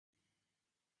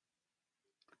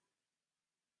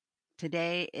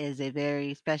Today is a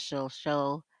very special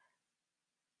show.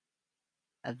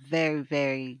 A very,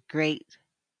 very great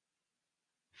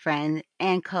friend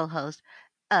and co host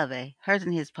of a Hers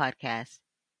and His podcast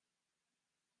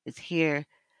is here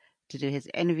to do his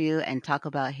interview and talk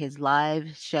about his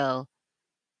live show,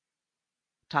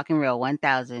 Talking Real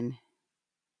 1000,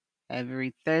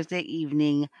 every Thursday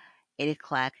evening, 8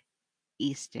 o'clock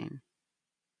Eastern.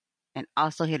 And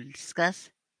also here to discuss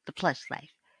The Plush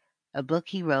Life, a book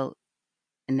he wrote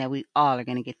and that we all are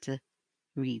going to get to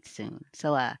read soon.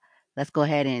 So let's go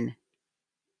ahead and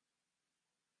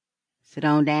sit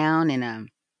on down and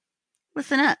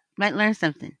listen up. Might learn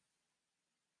something.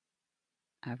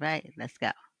 All right, let's go.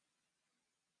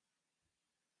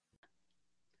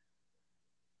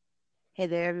 Hey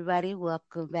there, everybody.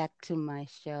 Welcome back to my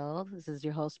show. This is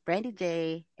your host, Brandy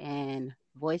J, and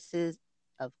Voices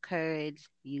of Courage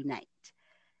Unite.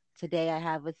 Today I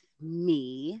have with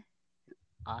me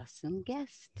awesome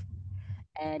guest,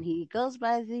 and he goes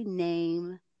by the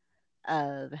name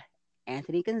of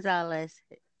Anthony Gonzalez,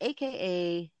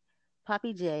 aka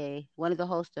Papi J, one of the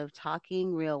hosts of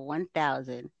Talking Real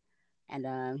 1000.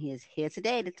 And he is here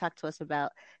today to talk to us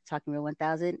about Talking Real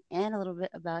 1000 and a little bit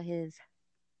about his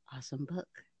awesome book.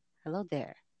 Hello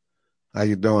there. How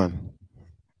you doing?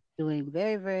 Doing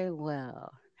very, very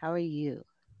well. How are you?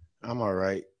 I'm all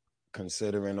right,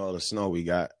 considering all the snow we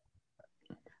got.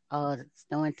 Oh, it's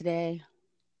snowing today.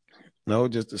 No,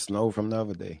 just the snow from the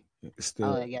other day. It's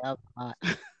Oh, still, yeah, that was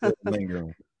still hot.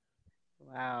 lingering.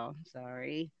 Wow,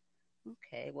 sorry.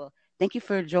 Okay, well, thank you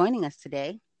for joining us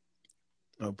today.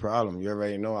 No problem. You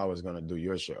already know I was gonna do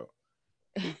your show.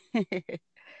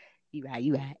 You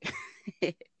right.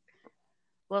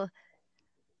 Well,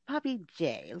 Poppy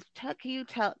J, can you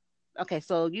tell? Okay,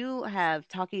 so you have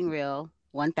Talking Real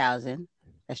 1000.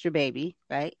 That's your baby,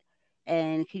 right?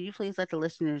 And can you please let the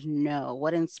listeners know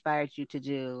what inspired you to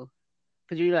do?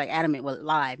 Because you're like adamant with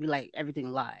live. You like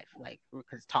everything live, like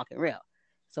because Talking Real.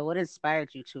 So, what inspired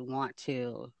you to want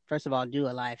to, first of all, do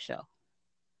a live show?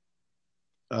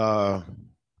 Uh,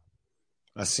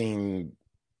 I seen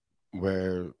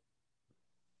where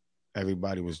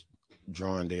everybody was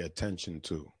drawing their attention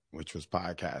to, which was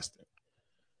podcasting.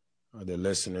 The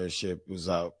listenership was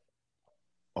up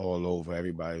all over.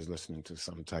 Everybody's listening to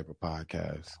some type of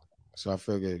podcast. So I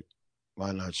figured,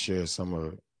 why not share some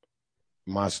of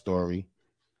my story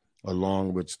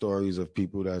along with stories of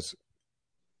people that's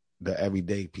the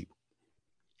everyday people.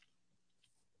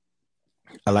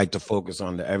 I like to focus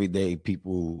on the everyday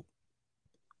people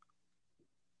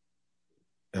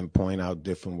and point out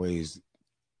different ways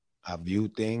I view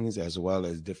things as well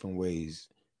as different ways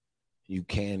you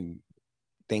can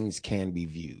things can be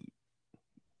viewed.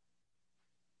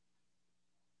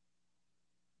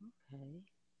 Okay,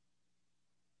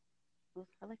 well,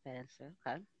 I like that answer.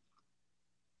 Okay,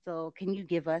 so can you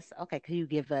give us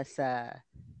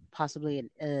possibly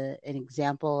an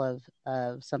example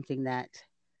of something that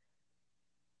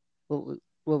will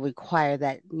require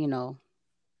that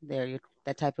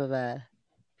that type of a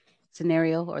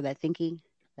scenario or that thinking,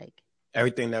 like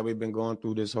Everything that we've been going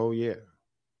through this whole year,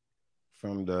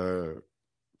 from the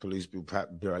police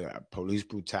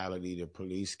brutality, the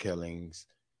police killings,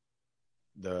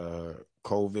 the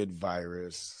COVID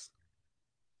virus,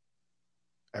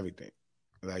 everything.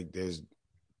 Like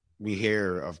we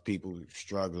hear of people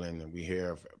struggling and we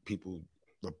hear of people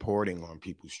reporting on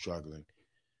people struggling,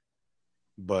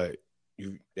 but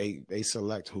they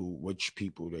select which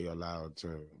people they allow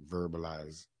to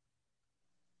verbalize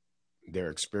their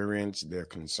experience, their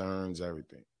concerns,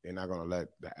 everything. They're not gonna let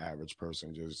the average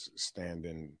person just stand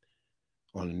in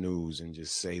on the news and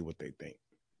just say what they think.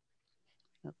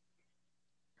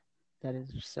 that is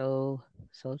so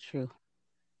true.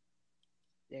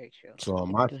 Very true. So on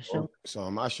You can my do a show.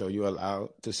 show, you're allowed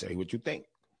to say what you think,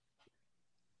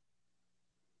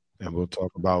 and we'll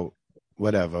talk about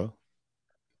whatever,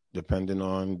 depending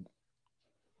on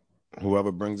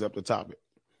whoever brings up the topic.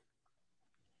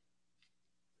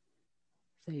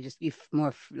 So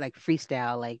more like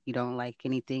freestyle, like you don't like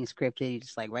anything scripted. You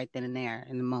just like right then and there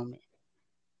in the moment.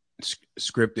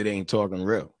 Scripted ain't talking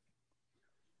real.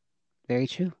 Very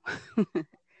true.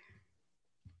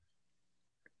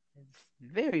 It's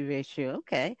very, very true.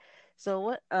 Okay.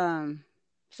 So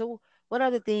so what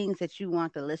are the things that you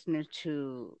want the listeners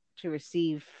to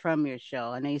receive from your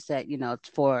show? I know you said, it's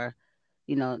for,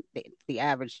 the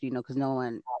average, because no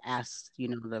one asks,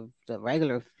 the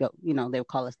regular, they'll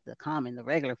call us the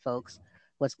regular folks,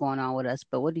 what's going on with us.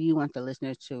 But what do you want the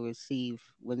listeners to receive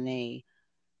when they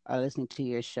are listening to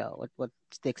your show? What's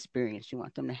the experience you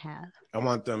want them to have? I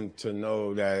want them to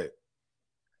know that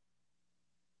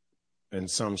in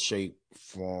some shape,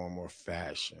 form, or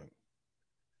fashion,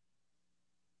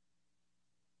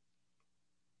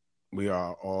 we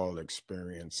are all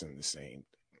experiencing the same.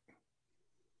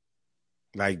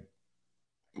 Like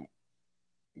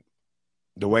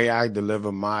the way I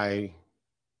deliver my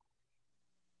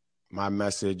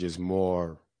message is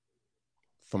more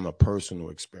from a personal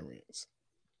experience.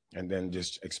 And then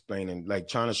just explaining, like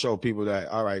trying to show people that,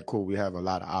 all right, cool, we have a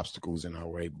lot of obstacles in our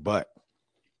way, but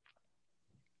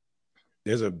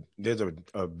there's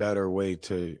a better way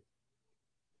to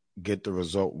get the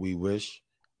result we wish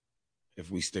if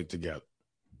we stick together.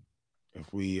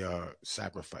 If we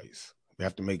sacrifice. We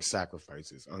have to make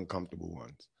sacrifices, uncomfortable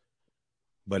ones.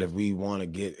 But if we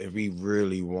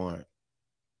really want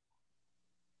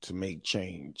to make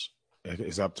change,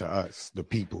 it's up to us, the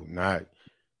people, not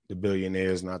the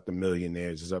billionaires, not the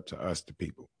millionaires. It's up to us, the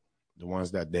people, the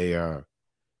ones that they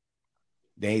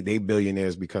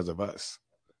billionaires because of us.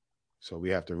 So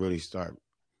we have to really start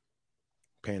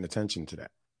paying attention to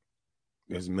that.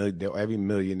 Every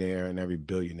millionaire and every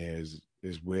billionaire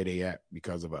is where they at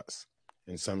because of us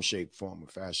in some shape, form, or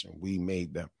fashion. We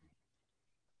made them,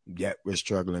 yet we're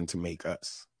struggling to make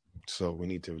us. So we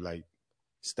need to like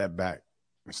step back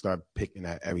and start picking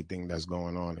at everything that's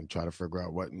going on and try to figure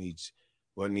out what needs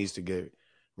to get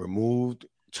removed,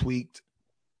 tweaked,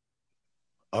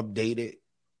 updated,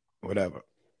 whatever.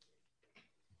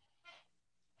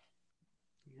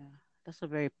 Yeah, that's a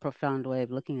very profound way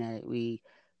of looking at it.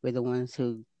 We're the ones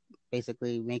who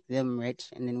basically make them rich,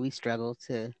 and then we struggle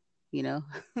to, you know,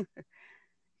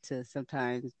 to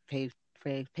sometimes pay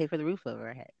for the roof over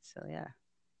our heads. So yeah,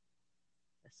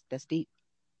 that's deep.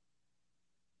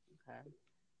 Okay.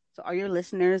 So are your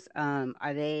listeners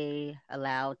are they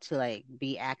allowed to like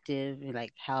be active?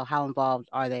 Like how involved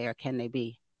are they or can they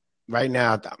be? Right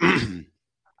now,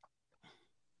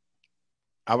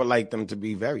 I would like them to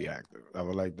be very active. I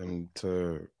would like them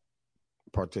to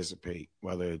participate,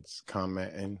 whether it's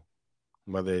commenting,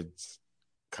 whether it's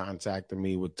contacting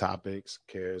me with topics,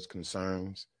 cares,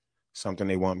 concerns, something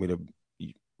they want me to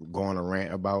go on a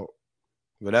rant about,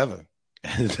 whatever.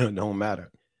 It don't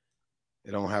matter.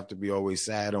 It don't have to be always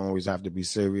sad. It don't always have to be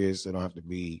serious. It don't have to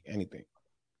be anything.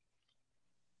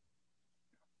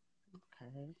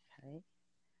 Okay, okay.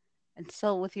 And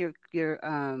so with your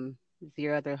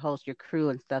other host, your crew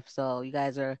and stuff, so you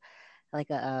guys are like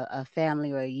a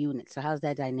family or a unit. So how's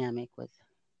that dynamic with,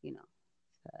 you know,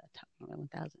 talking about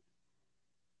 1000?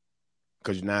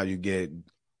 Because now you get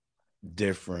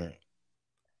different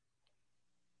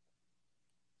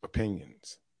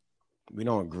opinions. We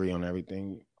don't agree on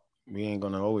everything. We ain't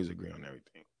gonna always agree on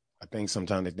everything. I think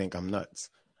sometimes they think I'm nuts,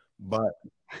 but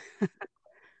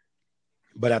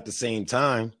at the same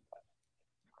time,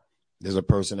 there's a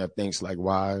person that thinks like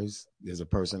Wise. There's a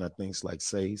person that thinks like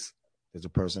Sace. There's a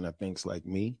person that thinks like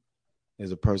me.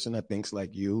 There's a person that thinks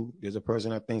like you. There's a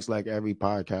person that thinks like every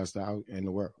podcaster out in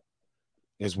the world.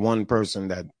 There's one person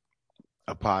that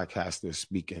a podcaster is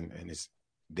speaking, and it's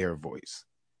their voice.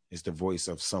 It's the voice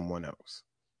of someone else.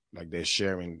 Like they're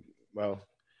sharing. Well,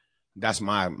 that's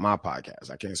my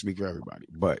podcast. I can't speak for everybody,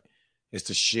 but it's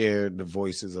to share the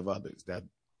voices of others. That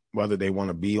whether they want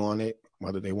to be on it,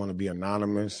 whether they want to be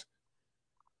anonymous,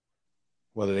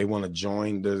 whether they want to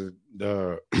join the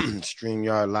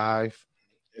StreamYard live,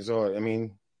 is all. I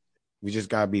mean, we just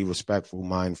gotta be respectful,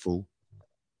 mindful,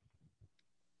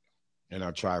 and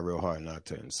I try real hard not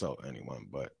to insult anyone,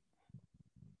 but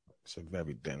it's a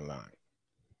very thin line.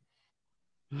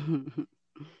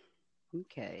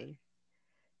 Okay.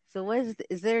 So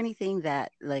is there anything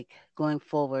that like going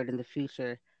forward in the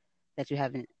future that you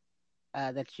haven't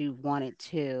that you wanted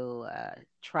to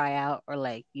try out or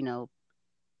like, you know,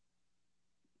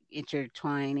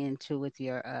 intertwine into with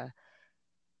your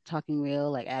talking real,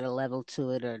 like add a level to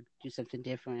it or do something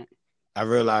different? I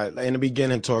realized in the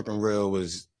beginning, talking real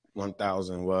was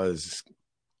 1000 was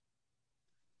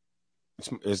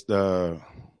it's the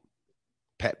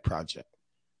pet project.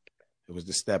 It was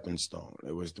the stepping stone.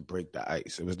 It was to break the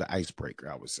ice. It was the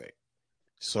icebreaker, I would say.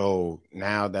 So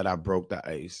now that I broke the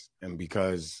ice, and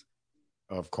because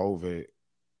of COVID,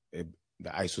 it,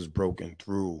 the ice was broken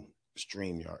through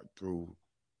StreamYard, through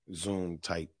Zoom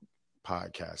type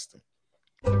podcasting.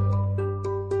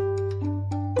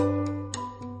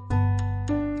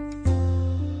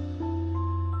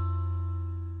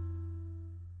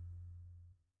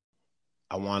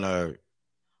 I want to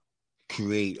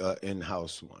create an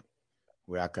in-house one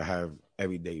where I could have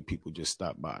everyday people just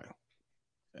stop by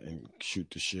and shoot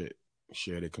the shit,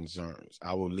 share their concerns.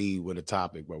 I will lead with a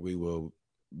topic, but we will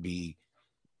be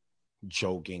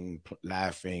joking,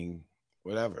 laughing,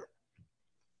 whatever.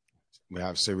 We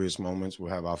have serious moments.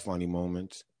 We'll have our funny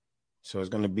moments. So it's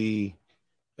gonna be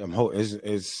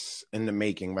it's in the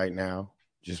making right now.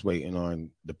 Just waiting on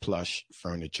the plush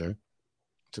furniture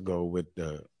to go with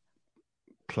the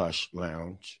plush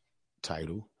lounge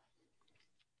title.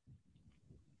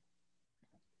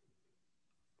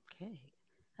 Okay.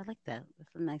 I like that.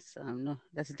 That's a nice. No,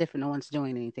 that's different. No one's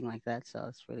doing anything like that, so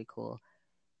it's really cool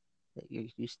that you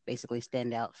basically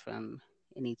stand out from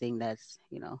anything that's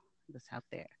out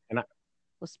there. And I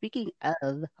Well, speaking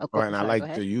of, oh, and I sorry. Go like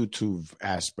ahead. the YouTube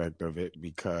aspect of it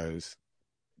because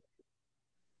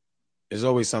there's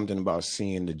always something about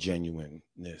seeing the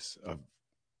genuineness of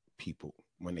people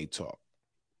when they talk.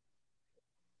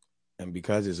 And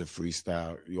because it's a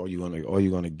freestyle, all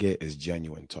you're gonna get is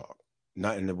genuine talk.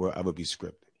 Nothing that will ever be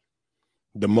scripted.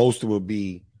 The most will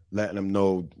be letting them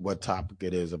know what topic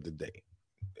it is of the day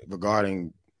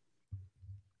regarding.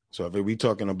 So if we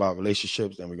talking about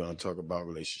relationships, then we're gonna talk about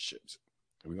relationships.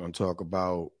 If we're gonna talk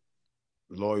about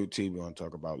loyalty, we're gonna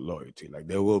talk about loyalty. Like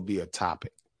there will be a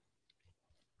topic,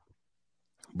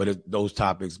 but if those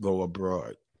topics go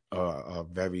abroad,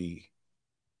 very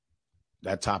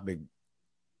that topic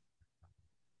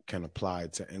can apply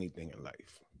to anything in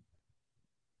life.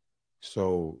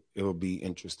 So it'll be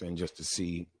interesting just to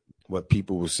see what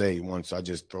people will say once I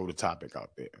just throw the topic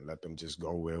out there and let them just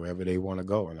go wherever they want to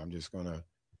go, and I'm just gonna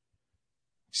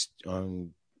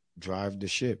um, drive the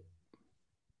ship.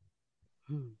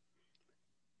 Hmm.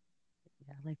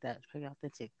 Yeah, I like that. It's pretty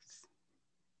authentic.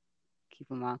 Keep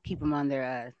them on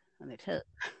their toes.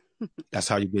 That's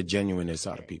how you get genuineness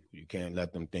out of Okay. people. You can't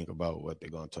let them think about what they're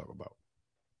gonna talk about.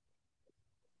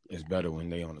 It's Yeah. better when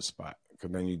they on the spot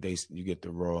because then you get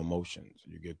the raw emotions,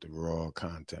 you get the raw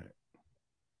content.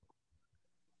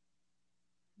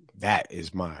 That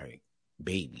is my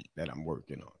baby that I'm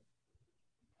working on.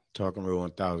 Talking Real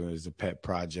 1000 is a pet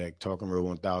project. Talking Real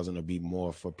 1000 will be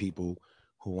more for people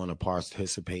who want to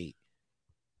participate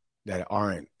that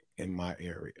aren't in my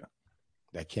area,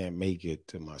 that can't make it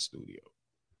to my studio.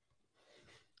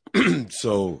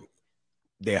 So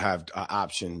they have an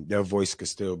option. Their voice could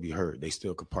still be heard. They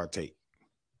still could partake.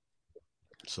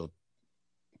 So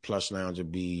Plush Lounge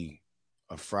would be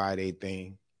a Friday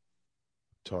thing.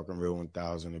 Talking Real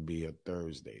 1000 would be a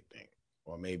Thursday thing.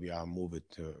 Or maybe I'll move it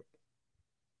to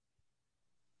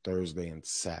Thursday and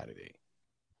Saturday.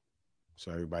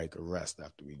 So everybody could rest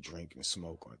after we drink and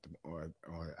smoke or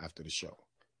after the show.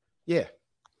 Yeah,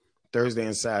 Thursday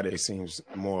and Saturday seems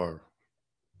more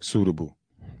suitable.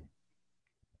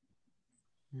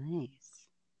 Nice.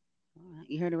 All right.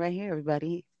 You heard it right here,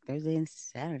 everybody. Thursday and I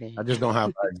Saturday. just don't have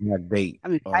an exact date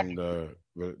I'm on excited.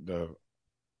 the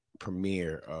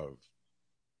premiere of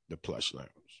the Plush Lounge.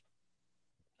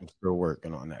 I'm still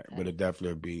working on that, but Okay. it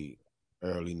definitely be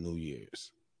early New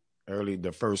Year's, early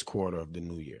the first quarter of the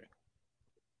new year.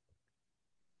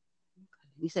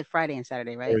 You said Friday and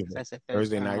Saturday, right? Because Thursday, I said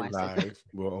Thursday. Thursday I don't know night why I said.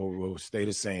 live will stay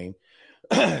the same,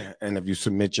 and if you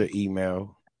submit your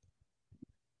email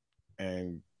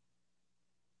and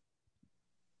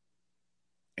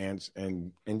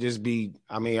and just be,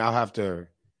 I mean, I'll have to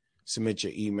submit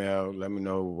your email. Let me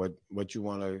know what you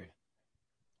want to,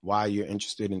 why you're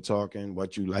interested in talking,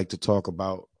 what you like to talk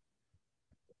about,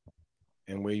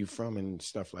 and where you from and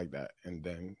stuff like that. And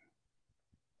then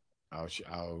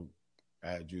I'll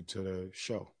add you to the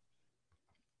show.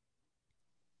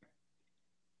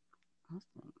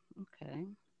 Awesome. Okay.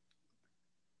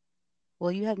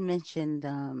 Well, you had mentioned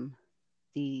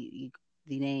the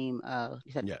the name.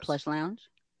 You said Yes, Plush Lounge.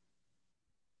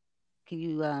 Can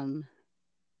you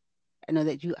I know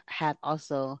that you have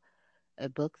also a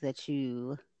book that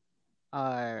you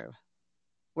are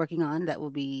working on that will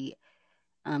be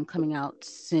coming out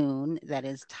soon. That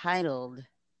is titled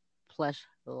Plush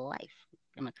Life.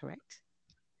 Am I correct?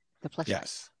 The Plush Life.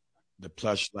 yes. The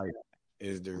plush life Okay.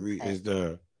 is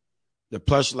the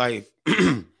plush life.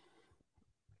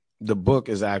 The book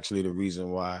is actually the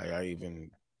reason why I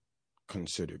even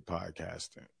considered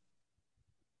podcasting.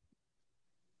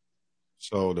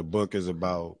 So the book is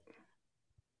about,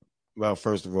 well,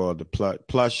 first of all, the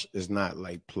plush is not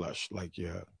like plush, like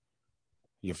your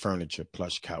furniture,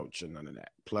 plush couch, or none of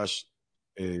that. Plush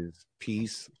is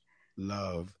peace,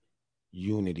 love,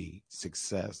 unity,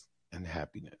 success, and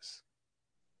happiness.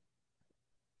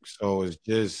 So I like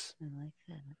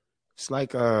that. it's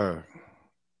like a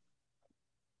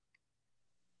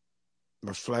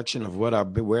reflection of what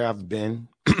I've been, where I've been,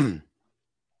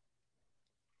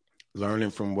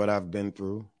 learning from what I've been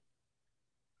through,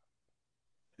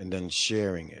 and then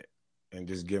sharing it, and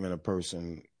just giving a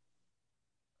person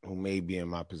who may be in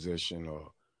my position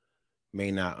or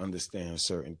may not understand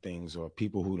certain things, or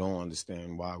people who don't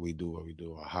understand why we do what we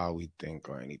do or how we think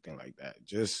or anything like that.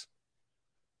 Just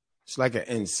It's like an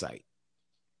insight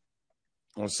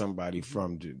on somebody Hmm.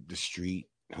 from the street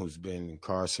who's been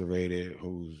incarcerated,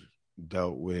 who's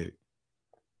dealt with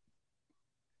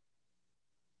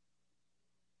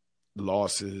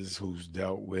losses, who's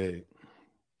dealt with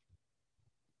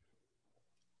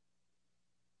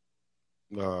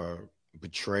uh,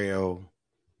 betrayal.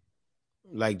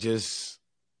 Like just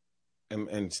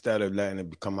instead of letting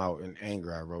it come out in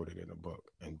anger, I wrote it in a book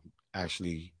and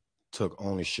actually took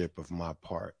ownership of my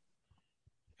part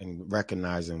and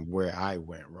recognizing where I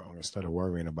went wrong instead of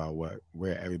worrying about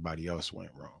where everybody else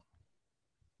went wrong.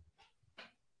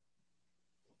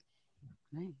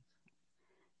 Nice.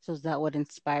 So is that what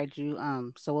inspired you?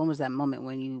 So when was that moment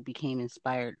when you became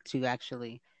inspired to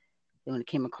actually, when it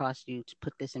came across you to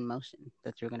put this in motion,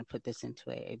 that you're going to put this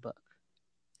into a book?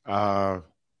 Uh,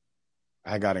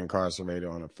 I got incarcerated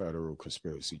on a federal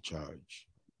conspiracy charge,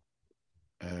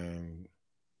 and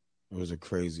it was a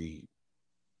crazy,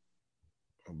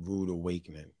 a rude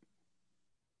awakening.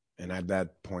 And at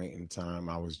that point in time,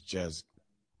 I was just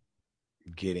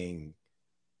getting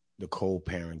the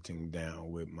co-parenting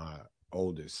down with my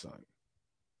oldest son.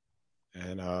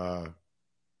 And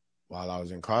while I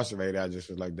was incarcerated, I just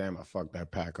was like, damn, I fucked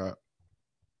that pack up.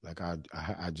 Like I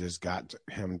just got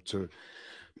him to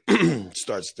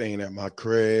start staying at my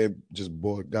crib. Just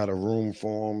got a room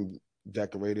for him,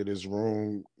 decorated his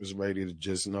room. Was ready to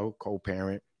just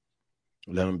co-parent,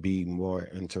 let him be more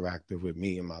interactive with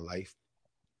me in my life.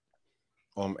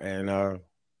 And I,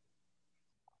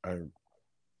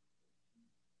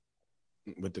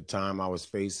 with the time I was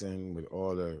facing, with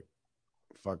all the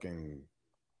fucking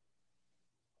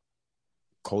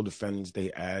co-defendants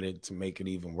they added to make it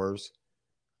even worse,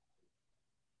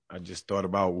 I just thought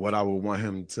about what I would want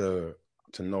him to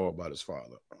know about his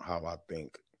father, how I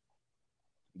think,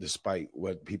 despite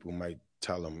what people might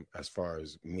tell him as far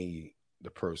as me, the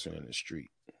person in the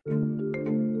street.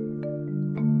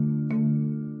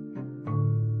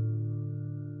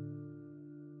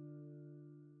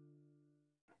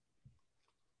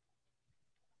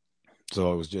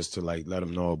 So it was just to like let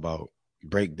him know about,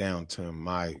 break down to him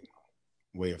my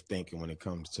way of thinking when it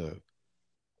comes to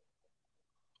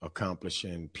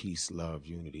accomplishing peace, love,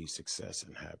 unity, success,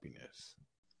 and happiness.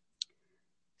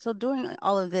 So during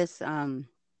all of this,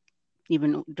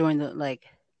 even during the like,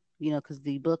 because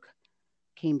the book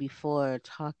came before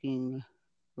Talking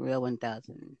Real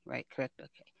 1000, right? Correct.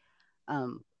 Okay.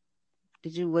 Um,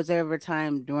 was there ever a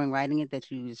time during writing it that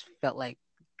you just felt like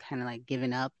kind of like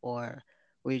giving up, or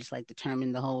were you just like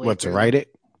determined the whole way What, to through? write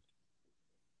it?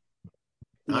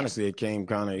 Yeah. Honestly, it came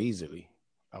kind of easily.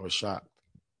 I was shocked.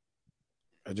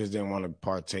 I just didn't want to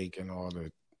partake in all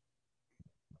the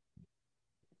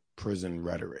prison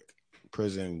rhetoric,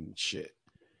 prison shit.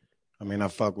 I mean, I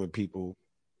fuck with people,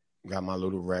 got my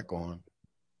little wreck on,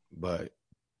 but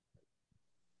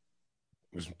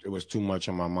it was too much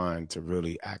on my mind to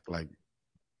really act like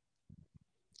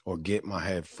or get my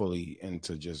head fully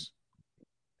into just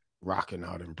rocking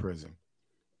out in prison.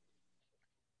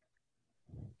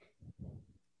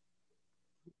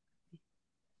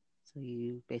 So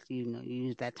you basically, you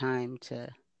used that time to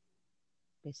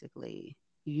basically,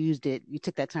 you used it. You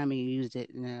took that time and you used it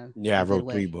in Yeah, I a good wrote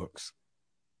three way. books.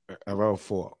 I wrote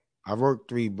four. I wrote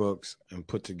three books and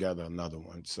put together another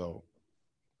one. So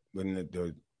when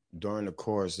during the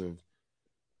course of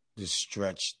this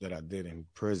stretch that I did in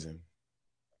prison,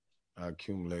 I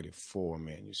accumulated four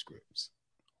manuscripts.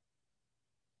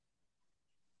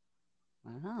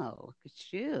 Wow, look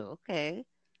at you. Okay.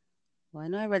 Well, I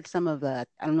know I read some of the.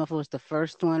 I don't know if it was the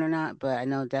first one or not, but I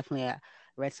know definitely I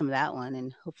read some of that one,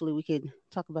 and hopefully we could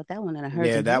talk about that one. And I heard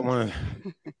Yeah, some that poetry.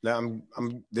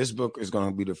 one. This book is going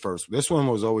to be the first. This one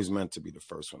was always meant to be the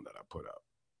first one that I put out.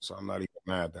 So I'm not even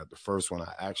mad that the first one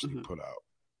I actually Hmm. put out,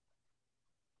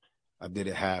 I did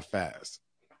it half-assed,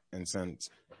 and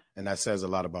that says a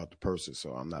lot about the person.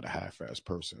 So I'm not a half-assed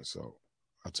person. So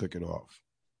I took it off.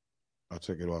 I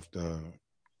took it off the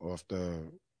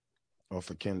off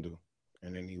of Kindle,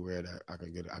 and anywhere that I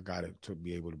could get it, I got it to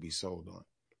be able to be sold on.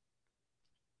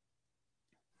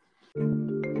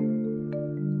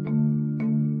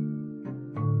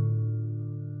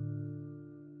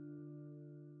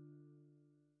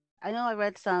 I know I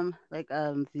read some like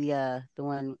the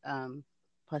one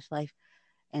Plush Life,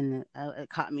 and it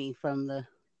caught me from the.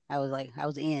 I was like I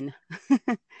was in.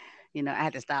 I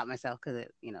had to stop myself because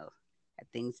it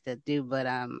had things to do, but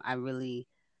I really,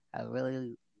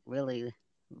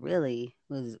 really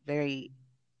was very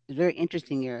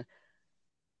interesting your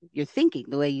thinking,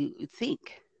 the way you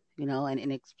think, and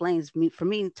it explains me for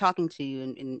me talking to you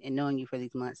and knowing you for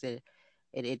these months.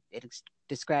 It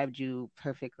described you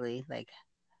perfectly, like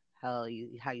how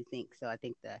you think. So I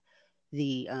think the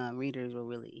readers will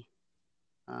really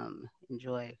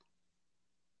enjoy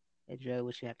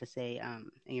what you have to say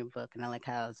in your book, and I like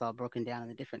how it's all broken down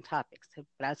into different topics.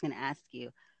 But I was going to ask you,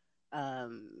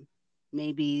 um,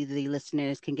 maybe the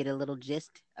listeners can get a little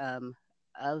gist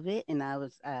of it, and I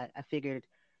figured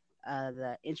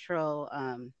the intro,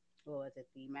 what was it?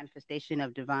 The manifestation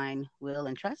of divine will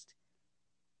and trust.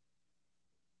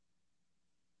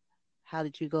 How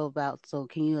did you go about? So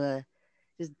can you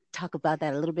just talk about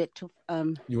that a little bit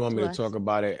You want to me to us? talk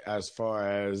about it as far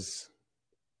as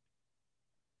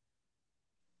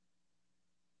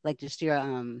Like just your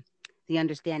the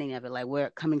understanding of it, like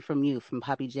where coming from you, from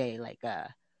Poppy J, like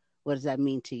what does that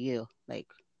mean to you? Like,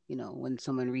 when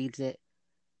someone reads it,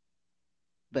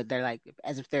 but they're like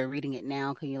as if they're reading it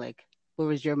now, can you like where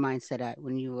was your mindset at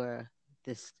when you were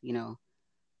this,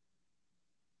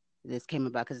 this came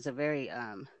about? Because it's a very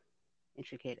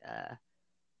intricate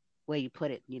way you put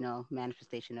it,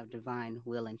 manifestation of divine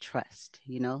will and trust.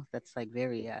 That's like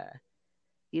very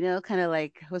kind of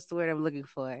like what's the word I'm looking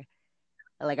for?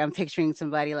 Like I'm picturing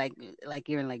somebody like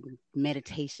you're in like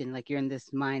meditation, like you're in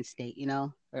this mind state,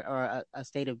 or a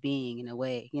state of being in a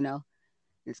way.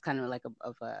 It's kind of like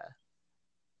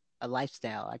a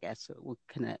lifestyle, I guess.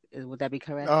 Would that be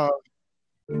correct? uh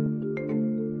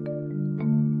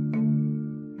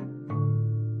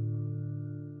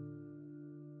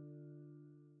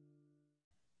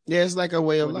yeah, it's like a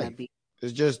way of Wouldn't that life. be?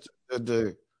 It's just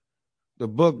the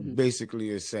book Mm-hmm. basically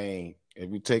is saying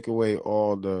if you take away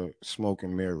all the smoke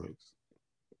and mirrors,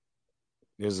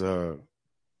 there's a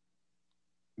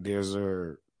there's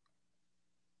a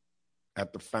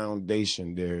at the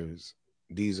foundation there's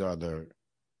these are the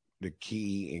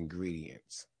key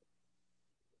ingredients.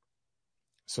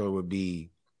 So it would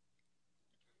be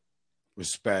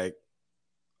respect,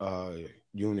 uh,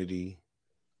 unity.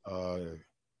 Uh,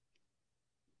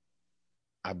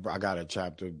 I got a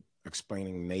chapter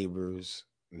explaining neighbors,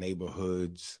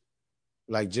 neighborhoods,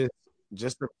 like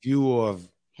just a few of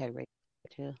Had right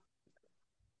too.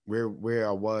 where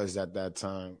I was at that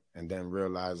time, and then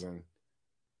realizing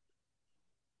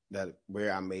that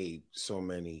where I made so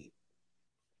many,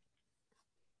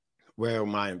 where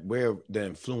the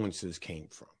influences came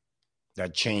from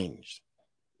that changed.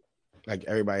 Like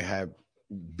everybody had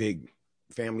big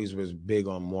families was big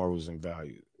on morals and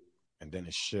values, and then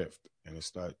it shift and it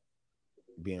start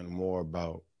being more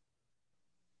about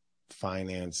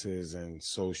finances and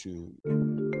social.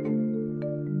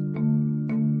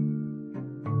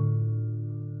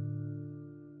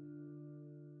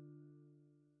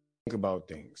 Think about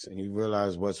things and you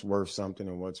realize what's worth something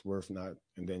and what's worth not,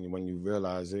 and then when you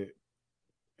realize it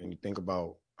and you think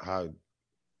about how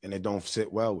and it don't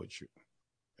sit well with you,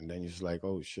 and then you're just like,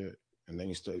 oh shit, and then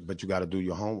you start, but you got to do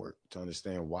your homework to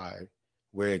understand why,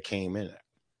 where it came in at.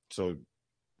 So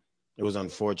it was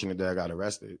unfortunate that I got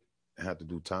arrested and had to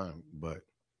do time, but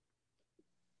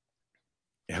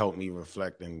it helped me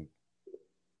reflect and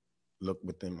look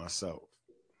within myself.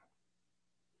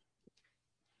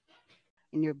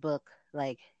 In your book,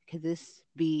 like, could this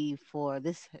be for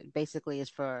this basically is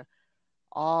for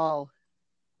all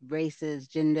races,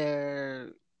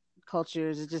 gender,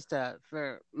 cultures. It's just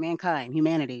for mankind,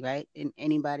 humanity, right? And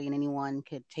anybody and anyone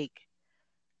could take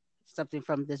something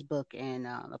from this book and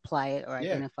apply it or Yeah,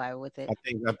 identify with it. I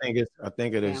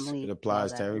think it is it Family, all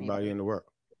applies to that, everybody neighborhood. in the world.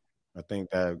 I think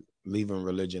that leaving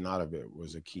religion out of it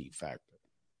was a key factor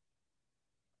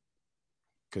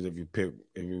because if you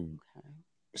Okay.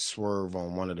 swerve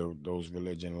on one of those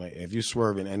religion lanes, if you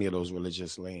swerve in any of those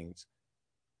religious lanes,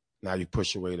 now you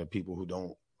push away the people who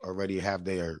don't already have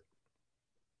their.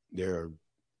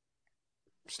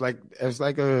 It's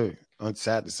like a. I'm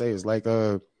sad to say it's like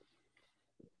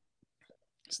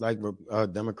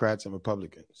Democrats and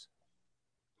Republicans.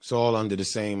 It's all under the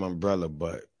same umbrella,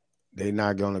 but they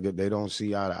not gonna get. They don't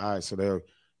see eye to eye, so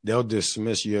they'll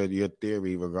dismiss your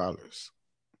theory regardless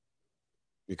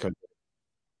because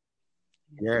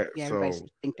yeah. Yeah, everybody So seems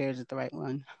to think theirs is the right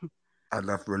one. I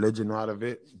left religion out of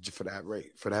it for that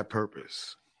rate, for that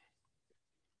purpose.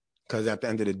 Because at the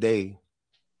end of the day,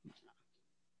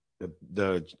 the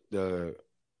the the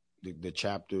the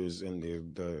chapters and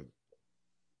the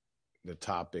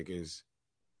topic is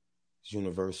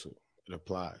universal. It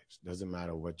applies. Doesn't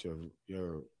matter what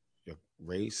your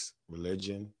race,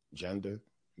 religion, gender.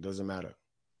 It doesn't matter.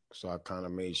 So I kind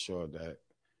of made sure that,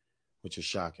 which is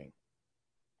shocking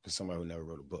for somebody who never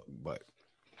wrote a book, but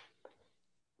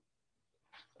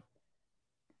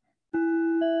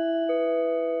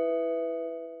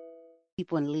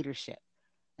People in leadership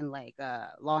and like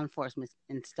law enforcement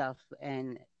and stuff.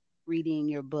 And reading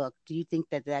your book, do you think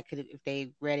that that could, if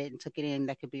they read it and took it in,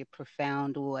 that could be a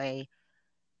profound way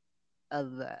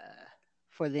of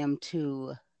for them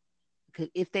to,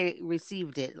 if they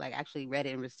received it, like actually read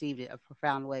it and received it, a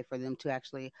profound way for them to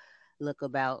actually look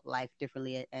about life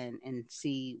differently and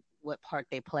see what part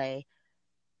they play,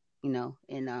 I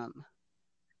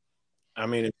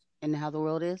mean, in how the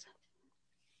world is.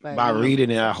 But by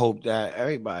reading it, I hope that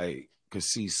everybody could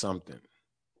see something.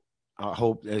 I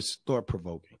hope it's thought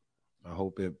provoking. I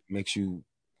hope it makes you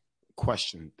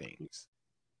question things.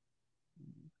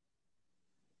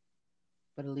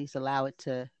 but at least allow it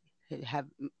to have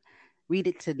read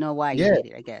it to know why you Yeah, read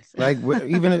it, I guess. like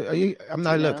even I'm you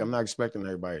not look. know, I'm not expecting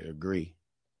everybody to agree.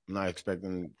 I'm not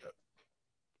expecting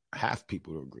half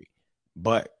people to agree.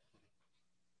 But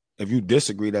if you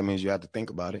disagree, that means you have to think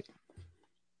about it.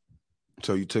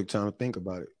 So you took time to think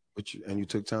about it, and you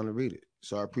took time to read it.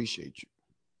 So I appreciate you.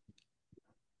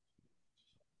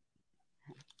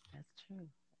 that's true.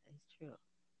 That's true.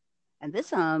 And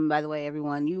this, by the way,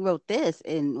 everyone, you wrote this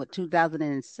in what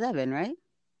 2007, right?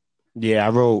 Yeah, I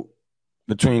wrote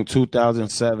between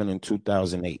 2007 and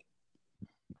 2008.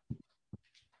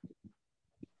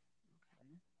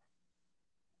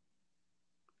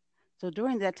 So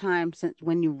during that time, since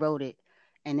when you wrote it,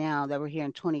 and now that we're here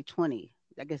in 2020,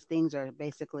 I guess things are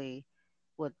basically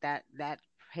what that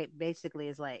basically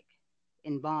is like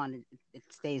in Bond. It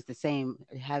stays the same.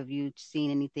 Have you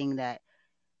seen anything that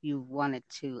you wanted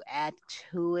to add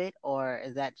to it, or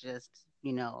is that just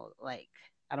like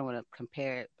I don't want to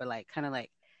compare it, but like kind of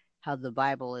like how the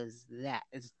Bible is that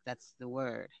is that's the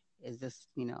word is this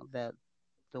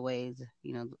the ways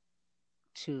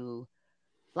to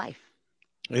life.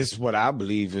 It's what I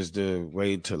believe is the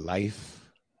way to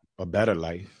life, a better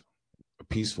life, a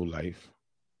peaceful life,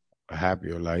 a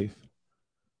happier life,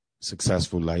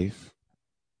 successful life,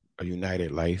 a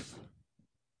united life,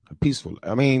 a peaceful.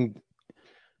 I mean,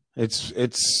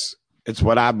 it's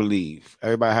what I believe.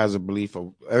 Everybody has a belief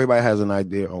of. Everybody has an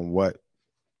idea on what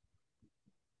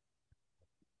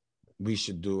we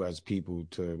should do as people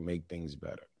to make things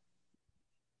better.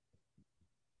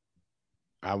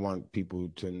 I want people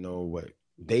to know what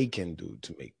they can do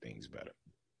to make things better.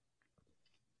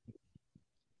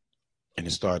 And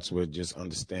it starts with just Yeah.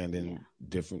 understanding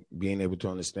different, being able to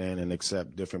understand and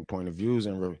accept different point of views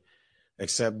and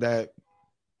accept that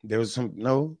there was some,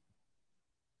 no,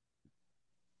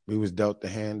 we was dealt the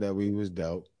hand that we was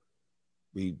dealt.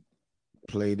 We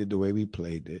played it the way we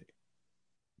played it.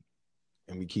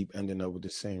 And we keep ending up with the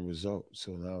same result.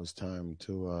 So now it's time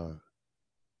to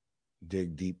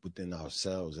dig deep within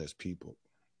ourselves as people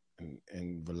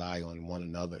and rely on one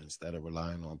another instead of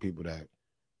relying on people that,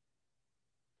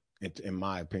 in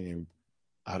my opinion,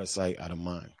 out of sight, out of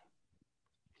mind.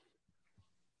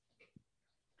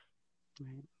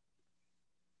 Right.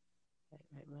 Right.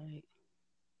 Right. Right.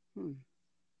 Hmm.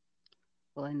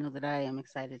 Well, I know that I am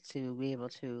excited to be able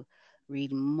to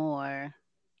read more,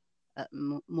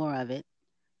 more of it.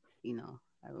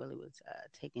 I really was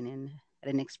taken in. I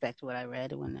didn't expect what I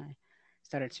read when I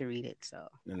started to read it, so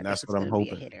I And think that's it's what I'm going to be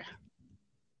a hoping. hitter.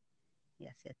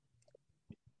 Yes, yes,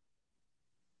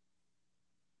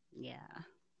 yeah.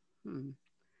 Hmm.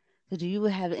 So, do you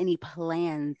have any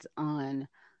plans on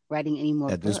writing any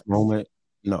more At this books? moment,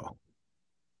 no.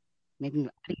 Maybe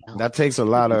audio. That takes a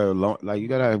lot of like you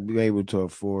gotta be able to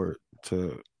afford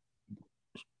to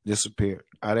disappear.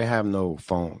 I didn't have no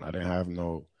phone. I didn't have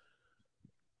no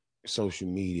social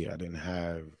media. I didn't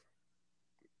have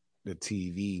the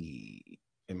TV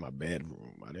in my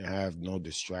bedroom. I didn't have no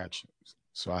distractions.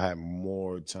 So I had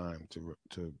more time to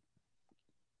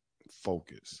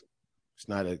focus. It's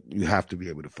not that you have to be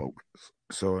able to focus.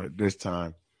 So at this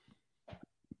time,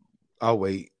 I'll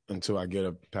wait until I get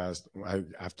up past.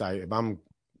 If I'm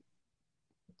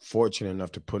fortunate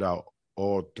enough to put out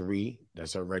all three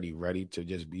that's already ready to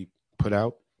just be put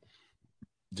out,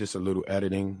 just a little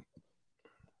editing.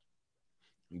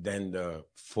 Then the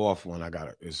fourth one I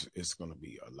got it's gonna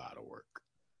be a lot of work.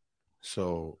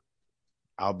 So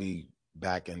I'll be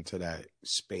back into that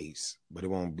space, but it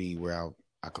won't be where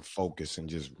I could focus and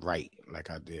just write like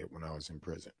I did when I was in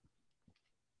prison.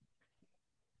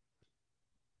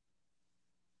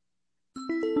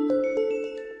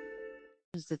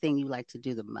 What's the thing you like to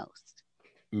do the most?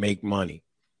 Make money.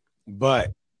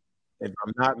 But if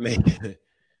I'm not making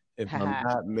if I'm Haha.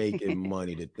 not making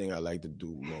money, the thing I like to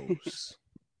do most,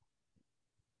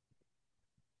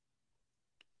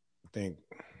 I think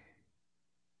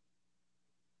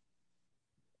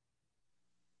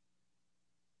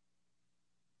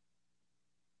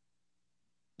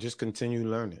just continue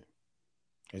learning.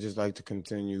 I just like to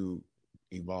continue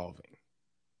evolving.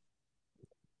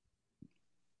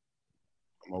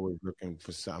 I'm always looking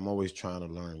for. I'm always trying to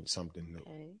learn something new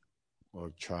Okay.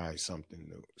 or try something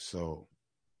new. So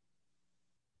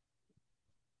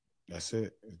that's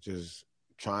it. It's just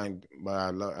trying, but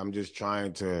I'm just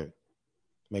trying to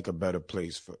make a better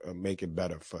place for, make it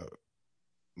better for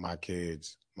my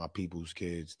kids, my people's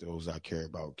kids, those I care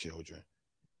about, children.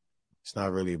 It's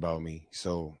not really about me.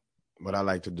 So what I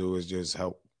like to do is just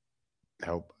help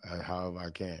however I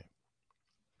can,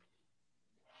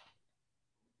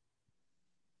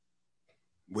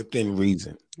 within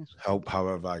reason. That's what's Help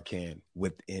however I can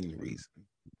within reason.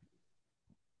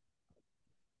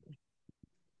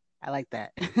 I like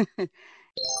that.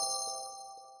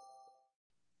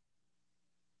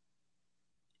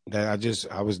 That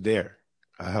I was there.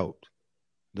 I helped.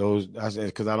 Those I said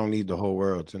because I don't need the whole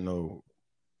world to know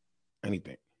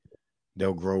anything.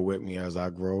 They'll grow with me as I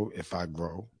grow if I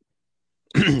grow.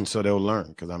 So they'll learn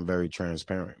because I'm very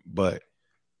transparent. But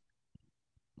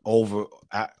over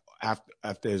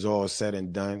after it's all said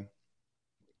and done,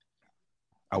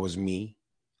 I was me.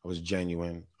 I was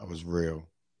genuine. I was real.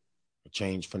 I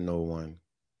changed for no one.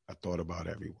 I thought about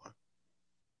everyone.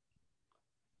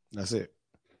 That's it.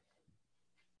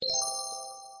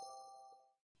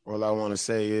 All I want to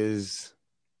say is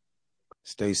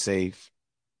stay safe,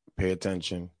 pay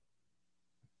attention,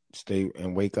 stay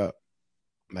and wake up.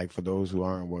 Like for those who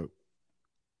aren't woke,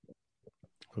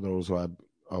 for those who are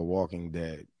walking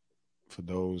dead, for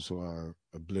those who are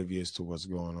oblivious to what's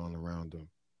going on around them.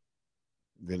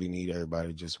 Really need everybody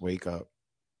to just wake up,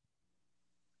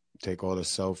 take all the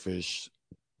selfish,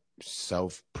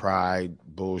 self pride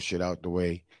bullshit out the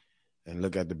way, and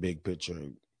look at the big picture.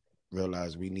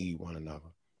 Realize we need one another.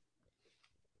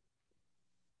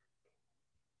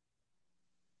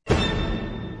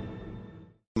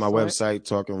 My Short. website,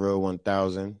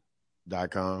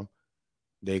 talkingreal1000.com.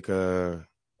 They could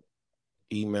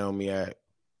email me at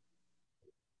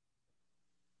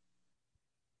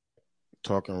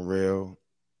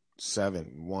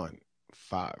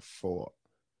talkingreal7154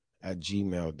 at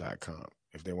gmail.com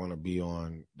if they want to be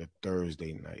on the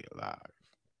Thursday night live.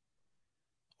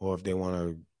 Or if they want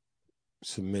to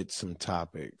submit some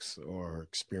topics or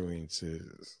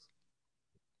experiences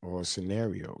or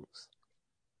scenarios.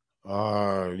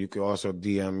 You can also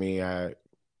DM me at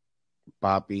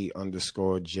Papi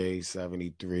underscore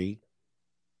J73.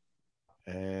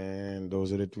 And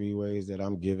those are the three ways that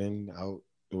I'm giving out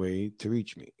the way to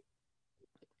reach me.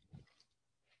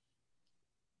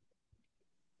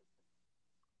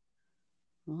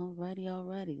 Alrighty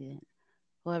then.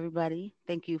 Well, everybody,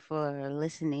 thank you for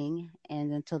listening.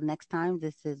 And until next time,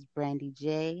 this is Brandy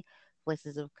J,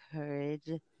 Voices of Courage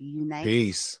Unite,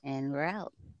 Peace. and we're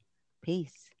out.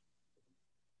 Peace.